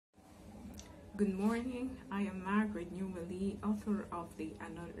Good morning, I am Margaret Newmally, author of the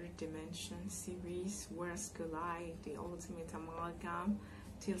Another Dimension series, Where's Collide, The Ultimate Amalgam,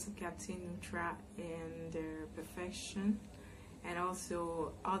 Tales of Captain Nootra and Their Perfection, and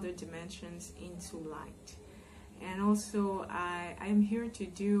also Other Dimensions into Light. And also, I am here to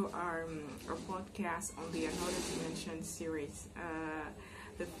do our podcast on the Another Dimension series,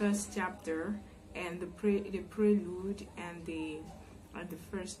 the first chapter and the prelude and the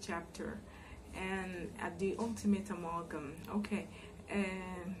first chapter. And at the ultimate amalgam. Okay,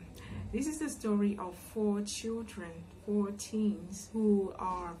 and this is the story of four teens who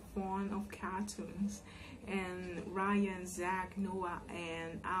are fond of cartoons. And Ryan, Zach, Noah,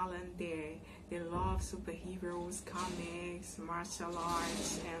 and Alan, they love superheroes, comics, martial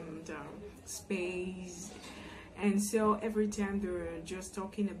arts, and space. And so every time they're just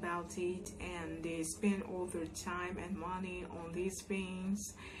talking about it, and they spend all their time and money on these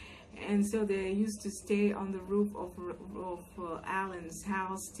things. And so they used to stay on the roof of Alan's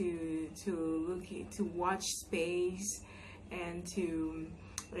house to watch space and to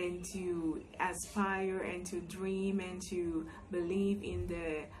aspire and to dream and to believe in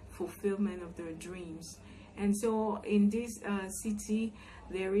the fulfillment of their dreams. And so in this city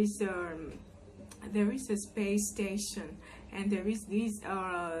there is a space station, and there is this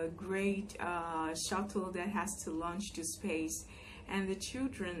great shuttle that has to launch to space. And the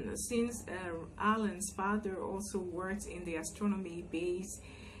children, since Alan's father also works in the astronomy base,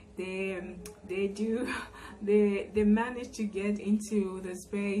 they manage to get into the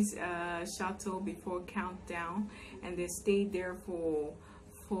space shuttle before countdown, and they stayed there for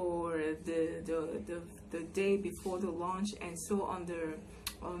the day before the launch. And so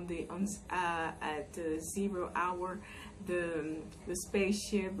at 0 hour, the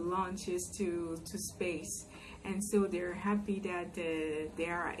spaceship launches to space. And so they're happy that they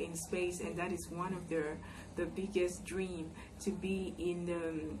are in space, and that is one of the biggest dream, to be in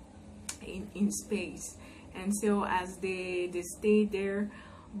space. And so as they stay there,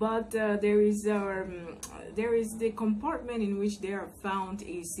 but there is the compartment in which they are found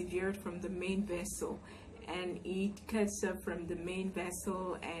is severed from the main vessel, and it cuts up from the main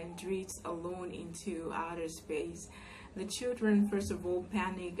vessel and drifts alone into outer space. The children first of all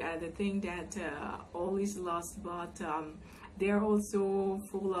panic, they think that all is lost, but they're also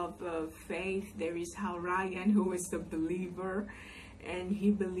full of faith. There is Ryan, who is a believer, and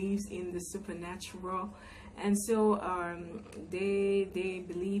he believes in the supernatural. And so they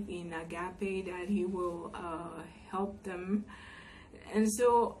believe in Agape, that he will help them. And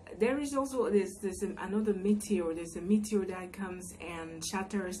so there is also there's another meteor. There's a meteor that comes and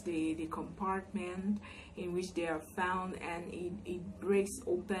shatters the compartment in which they are found, and it breaks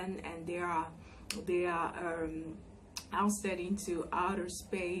open, and they are outside into outer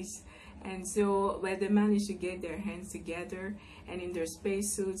space. And so when they manage to get their hands together, and in their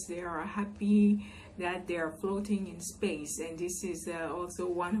spacesuits, they are happy that they are floating in space, and this is also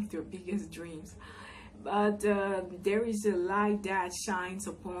one of their biggest dreams. But there is a light that shines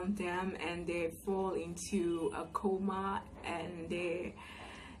upon them, and they fall into a coma, and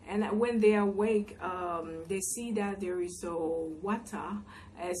when they awake, they see that there is water.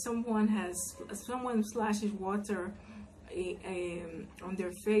 Someone splashes water on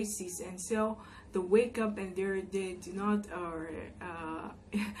their faces, and so they wake up, and they do not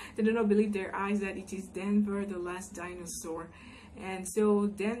they do not believe their eyes that it is Denver, the last dinosaur. And so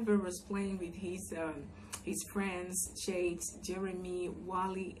Denver was playing with his friends, Shades, Jeremy,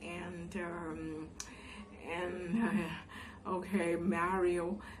 Wally, and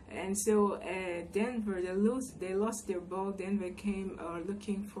Mario. And so Denver, they lost their ball. Denver came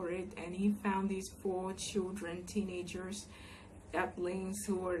looking for it, and he found these four children, teenagers, Earthlings,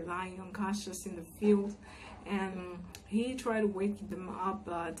 who were lying unconscious in the field. And he tried to wake them up,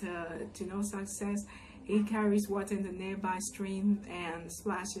 but to no success. He carries water in the nearby stream and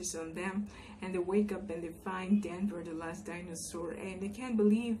splashes on them, and they wake up and they find Denver, the last dinosaur, and they can't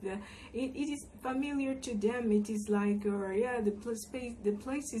believe that it is familiar to them. It is like the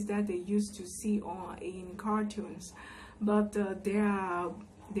places that they used to see in cartoons, but they are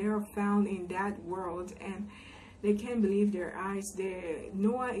found in that world, and they can't believe their eyes.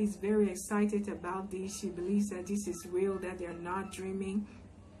 Noah is very excited about this. She believes that this is real, that they're not dreaming.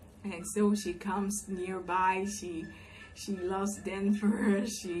 And so she comes nearby. She loves Denver.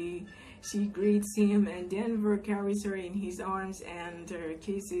 She greets him, and Denver carries her in his arms and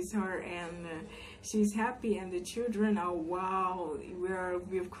kisses her, and she's happy. And the children are, wow,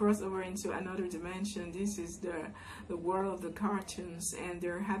 we've crossed over into another dimension. This is the world of the cartoons, and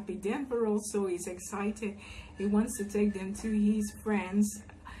they're happy. Denver also is excited. He wants to take them to his friends.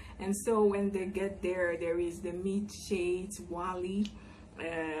 And so when they get there, there is the meat shades, Wally,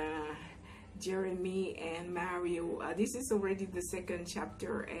 Jeremy, and Mario. This is already the second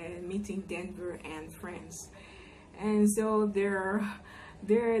chapter, meeting Denver and friends. And so the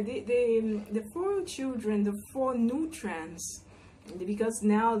four children, the four Nootrans, because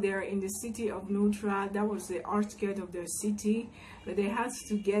now they're in the city of Nootra. That was the outskirts of their city, but they have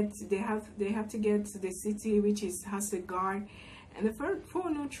to get to the city, which has a guard. And the four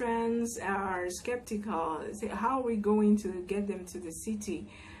Nootrans are skeptical. Say, how are we going to get them to the city?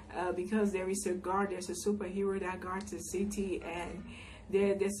 Because there is a guard, there's a superhero that guards the city, and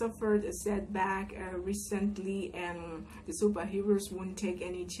they suffered a setback recently, and the superheroes won't take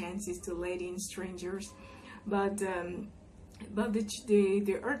any chances to let in strangers. But the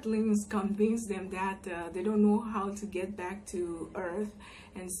Earthlings convince them that they don't know how to get back to Earth,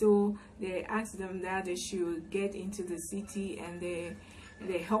 and so they ask them that they should get into the city, and they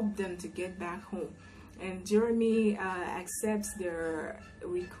help them to get back home. And Jeremy accepts their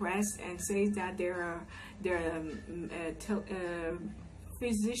request and says that there are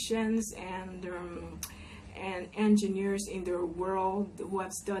physicians and engineers in their world who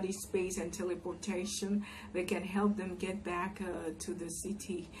have studied space and teleportation that can help them get back to the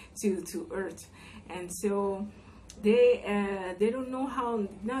city, to Earth. And so they don't know how.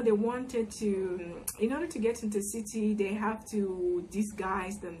 Now they wanted to, in order to get into the city, they have to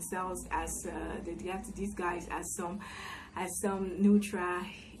disguise themselves as some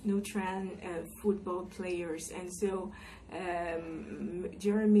Nootran football players. And so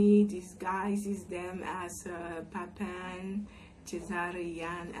Jeremy disguises them as Papan, Cesare,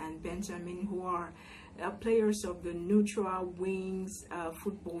 Jan, and Benjamin, who are players of the Nootra Wings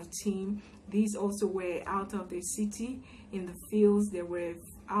football team. These also were out of the city in the fields. They were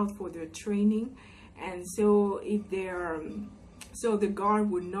out for their training, and so if they are, so the guard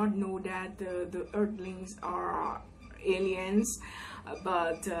would not know that the Earthlings are aliens.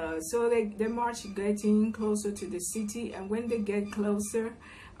 But so they march, getting closer to the city, and when they get closer,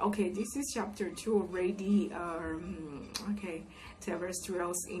 okay, this is chapter 2 already. Okay,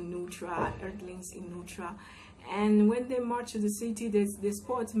 terrestrials in Nootra, Earthlings in Nootra. And when they march to the city, they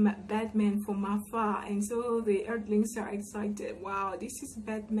spot Batman from afar, and so the Earthlings are excited. Wow, this is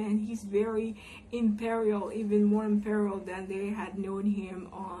Batman. He's very imperial, even more imperial than they had known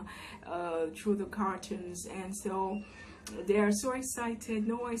him through the cartoons. And so they are so excited.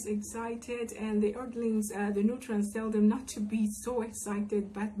 Noah is excited, and the Earthlings, the Nootrans, tell them not to be so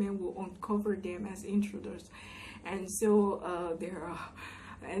excited. Batman will uncover them as intruders. And so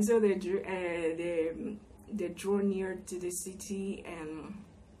they draw near to the city, and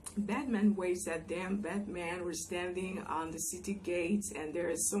Batman waves at them. Batman was standing on the city gates, and there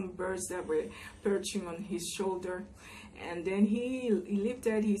are some birds that were perching on his shoulder. And then he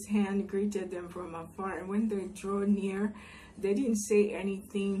lifted his hand, greeted them from afar. And when they drew near, they didn't say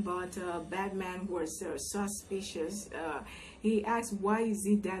anything, but Batman was suspicious. He asked, why is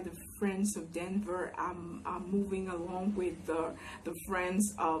it that the friends of Denver are moving along with the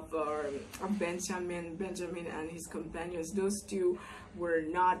friends of Benjamin and his companions? Those two were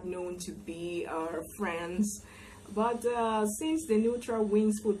not known to be friends. But since the Nootra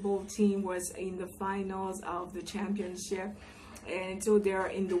Wings football team was in the finals of the championship, and so they're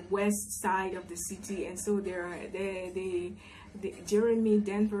in the west side of the city, and so Jeremy,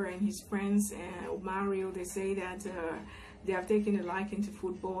 Denver, and his friends, Mario, they say that they have taken a liking to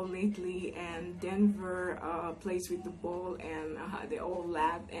football lately, and Denver plays with the ball, and they all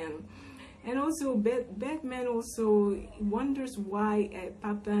laugh. And also Batman also wonders why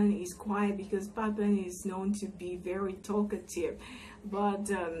Papan is quiet, because Papan is known to be very talkative. But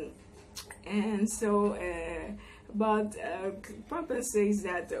Papan says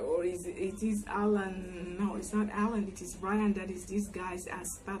that, or it is Alan. No, it's not Alan, it is Brian that is disguised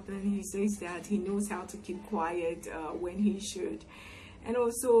as Papan. He says that he knows how to keep quiet when he should. And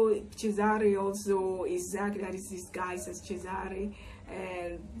also Cesare also is Zach that is disguised as Cesare.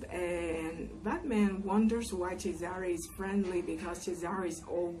 And Batman wonders why Cesare is friendly, because Cesare is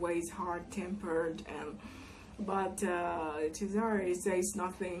always hard-tempered, but Cesare says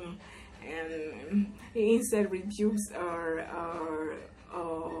nothing, and he instead rebukes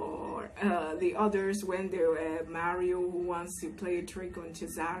the others when they're Mario, who wants to play a trick on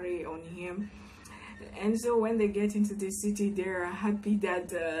Cesare, on him. And so when they get into the city, they're happy that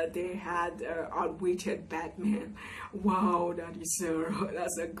they had outwitted Batman. Wow,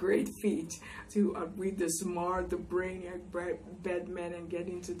 that's a great feat, to outwit the smart, the brainiac Batman and get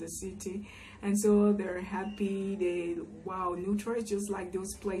into the city. And so they're happy. Wow, Nootra is just like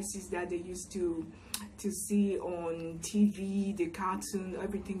those places that they used to see on TV, the cartoon.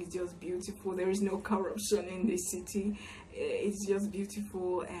 Everything is just beautiful. There is no corruption in this city. It's just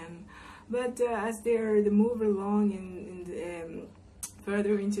beautiful. And but as they move along in the,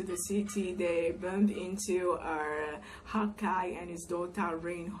 further into the city, they bump into Hawkeye and his daughter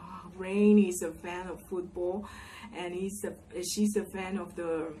Rain. Rain is a fan of football, and she's a fan of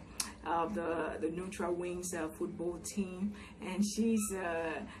the Nootra Wings football team, and she's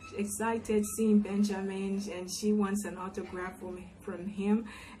excited seeing Benjamin, and she wants an autograph from him.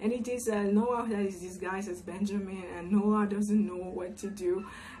 And it is Noah that is disguised as Benjamin, and Noah doesn't know what to do.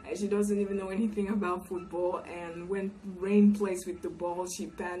 She doesn't even know anything about football, and when Rain plays with the ball, she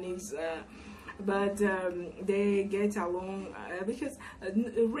panics. But they get along because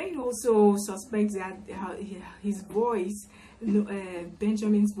Rain also suspects that his voice,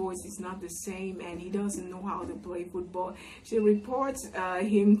 Benjamin's voice, is not the same, and he doesn't know how to play football. She reports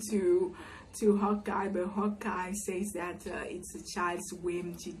him to Hawkeye, but Hawkeye says that it's a child's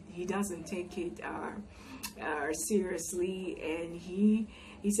whim. He doesn't take it seriously, and he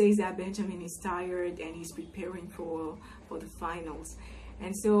says that Benjamin is tired and he's preparing for the finals.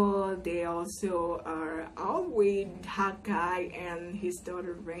 And so they also are out with Hawkeye and his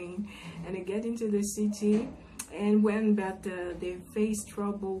daughter Rain, and they get into the city. And they face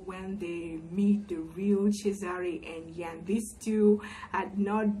trouble when they meet the real Cesare and Yan. These two had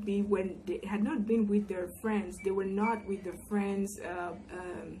not been with their friends. They were not with the friends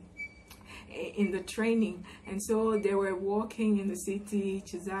in the training, and so they were walking in the city,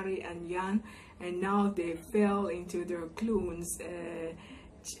 Cesare and Yan, and now they fell into their clones.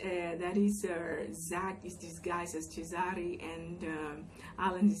 That is Zach is disguised as Cesare, and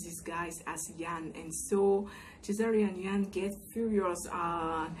Alan is disguised as Yan. And so Cesare and Yan get furious,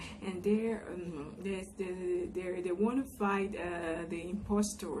 and they want to fight the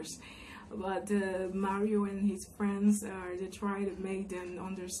impostors. But Mario and his friends, they try to make them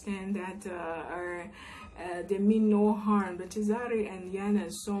understand that they mean no harm. But Cesare and Yan are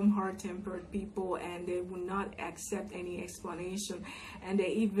some hard-tempered people, and they will not accept any explanation. And they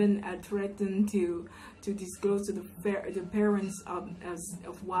even threaten to disclose to the parents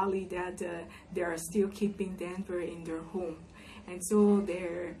of Wally that they are still keeping Denver in their home. And so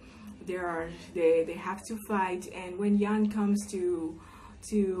they have to fight. And when Yan comes to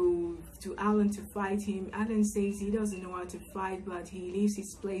Alan to fight him, Alan says he doesn't know how to fight, but he leaves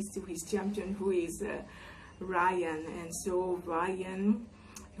his place to his champion, who is Ryan. And so Ryan,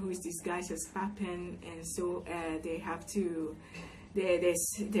 who is disguised as Papin, and so they have to.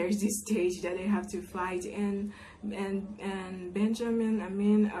 There's this stage that they have to fight, and Benjamin,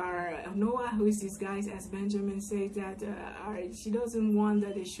 Noah, who is disguised as Benjamin, says that she doesn't want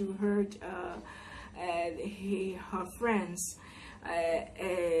that they should hurt her friends.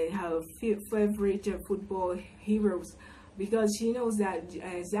 Her favorite football heroes, because she knows that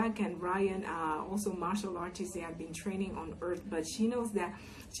Zach and Ryan are also martial artists. They have been training on Earth, but she knows that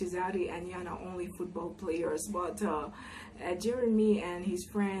Cesare and Yan are only football players. But Jeremy and his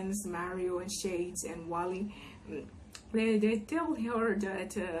friends, Mario and Shades and Wally, they tell her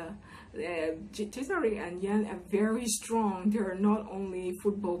that Cesare and Yan are very strong. They are not only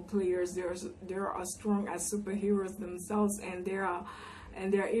football players; they are as strong as superheroes themselves, and they are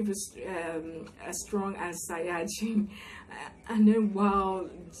even as strong as Saiyajin. And then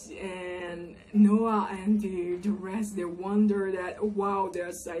and Noah and the rest, they wonder that, wow,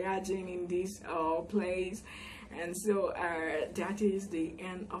 there's Saiyajin in this place. And so that is the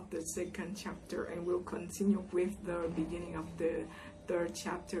end of the second chapter, and we'll continue with the beginning of the third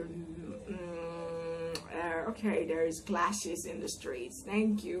chapter. Okay, there's clashes in the streets.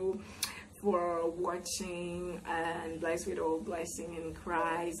 Thank you for watching, and blessed with all blessing in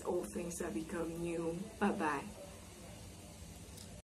Christ. All things have become new. Bye bye.